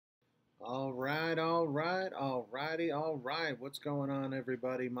All right. What's going on,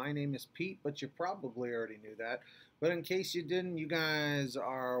 everybody? My name is Pete, but you probably already knew that. But in case you didn't, you guys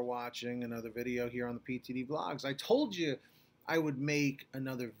are watching another video here on the PTD Vlogs. I told you I would make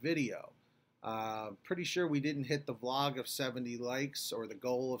another video. Pretty sure we didn't hit the vlog of 70 likes or the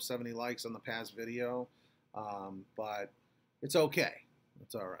goal of 70 likes on the past video, but it's okay.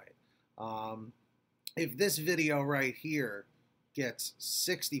 It's all right. If this video right here gets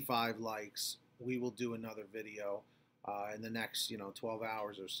 65 likes, we will do another video in the next 12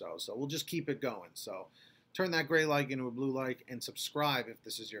 hours or so. So we'll just keep it going. So turn that gray like into a blue like and subscribe if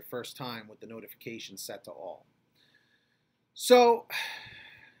this is your first time with the notifications set to all. So,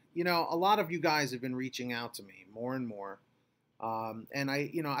 a lot of you guys have been reaching out to me more and more. And I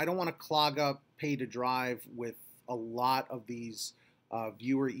don't want to clog up Pay to Drive with a lot of these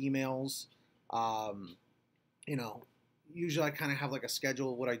viewer emails. Usually I kind of have like a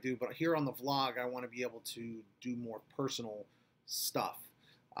schedule of what I do, but here on the vlog, I want to be able to do more personal stuff.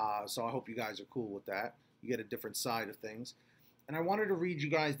 So I hope you guys are cool with that. You get a different side of things. And I wanted to read you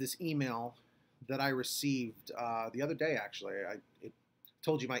guys this email that I received the other day, actually. It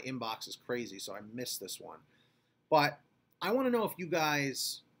told you my inbox is crazy, so I missed this one. But I want to know if you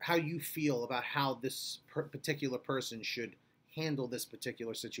guys, how you feel about how this particular person should handle this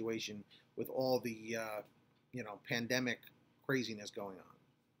particular situation with all the pandemic craziness going on.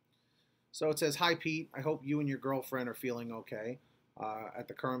 So it says, "Hi Pete, I hope you and your girlfriend are feeling okay. At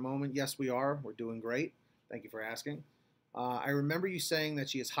the current moment, yes we are. We're doing great. Thank you for asking. I remember you saying that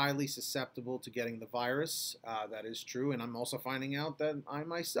she is highly susceptible to getting the virus. That is true, and I'm also finding out that I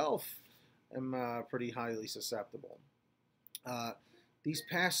myself am pretty highly susceptible. Well,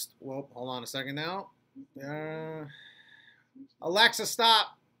 hold on a second now. Alexa,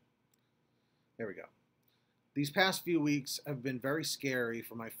 stop. There we go. These past few weeks have been very scary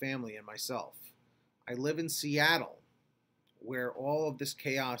for my family and myself. I live in Seattle, where all of this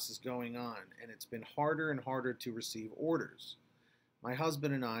chaos is going on, and it's been harder and harder to receive orders. My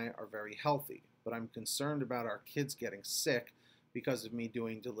husband and I are very healthy, but I'm concerned about our kids getting sick because of me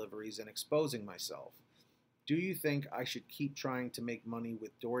doing deliveries and exposing myself. Do you think I should keep trying to make money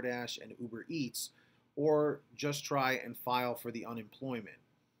with DoorDash and Uber Eats, or just try and file for the unemployment?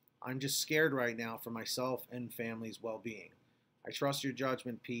 I'm just scared right now for myself and family's well-being. I trust your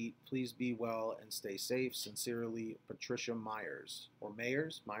judgment, Pete. Please be well and stay safe. Sincerely, Patricia Myers. Or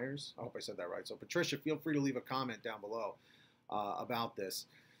Mayers? Myers? I hope I said that right. So, Patricia, feel free to leave a comment down below about this.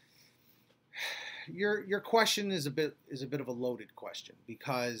 Your question is a bit of a loaded question,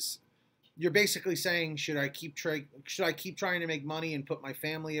 because you're basically saying, should I keep trying to make money and put my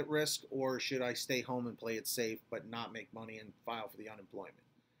family at risk, or should I stay home and play it safe but not make money and file for the unemployment?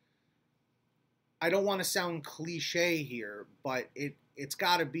 I don't want to sound cliche here, but it's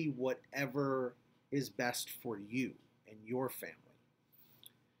got to be whatever is best for you and your family.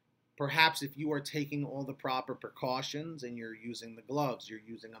 Perhaps if you are taking all the proper precautions and you're using the gloves, you're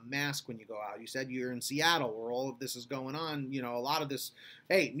using a mask when you go out. You said you're in Seattle where all of this is going on. A lot of this,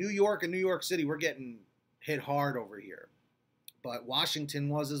 hey, New York and New York City, we're getting hit hard over here. But Washington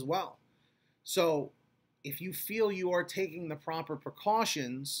was as well. So if you feel you are taking the proper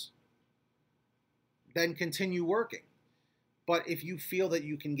precautions, then continue working. But if you feel that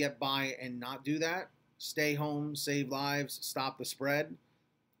you can get by and not do that, stay home, save lives, stop the spread,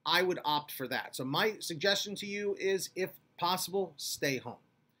 I would opt for that. So my suggestion to you is, if possible, stay home.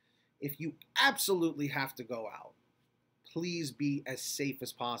 If you absolutely have to go out, please be as safe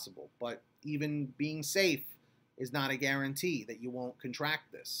as possible. But even being safe is not a guarantee that you won't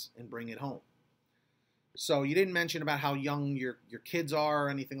contract this and bring it home. So you didn't mention about how young your kids are or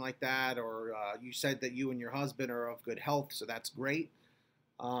anything like that, or you said that you and your husband are of good health, so that's great.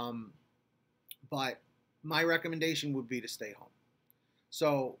 But my recommendation would be to stay home.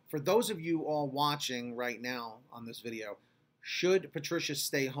 So for those of you all watching right now on this video, should Patricia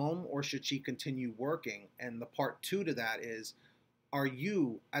stay home or should she continue working? And the part 2 to that is, are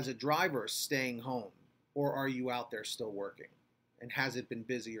you as a driver staying home, or are you out there still working? And has it been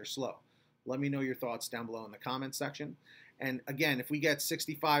busy or slow? Let me know your thoughts down below in the comment section. And again, if we get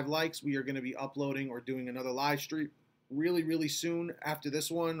 65 likes, we are going to be uploading or doing another live stream really, really soon after this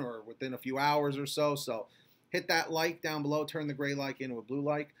one, or within a few hours or so. So hit that like down below, turn the gray like into a blue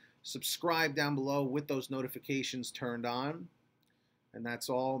like, subscribe down below with those notifications turned on. And that's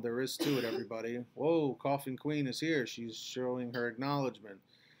all there is to it, everybody. Whoa, Coffin Queen is here. She's showing her acknowledgement.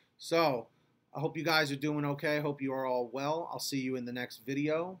 So I hope you guys are doing okay. I hope you are all well. I'll see you in the next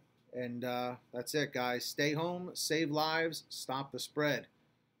video. And that's it, guys. Stay home, save lives, stop the spread.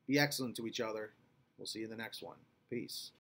 Be excellent to each other. We'll see you in the next one. Peace.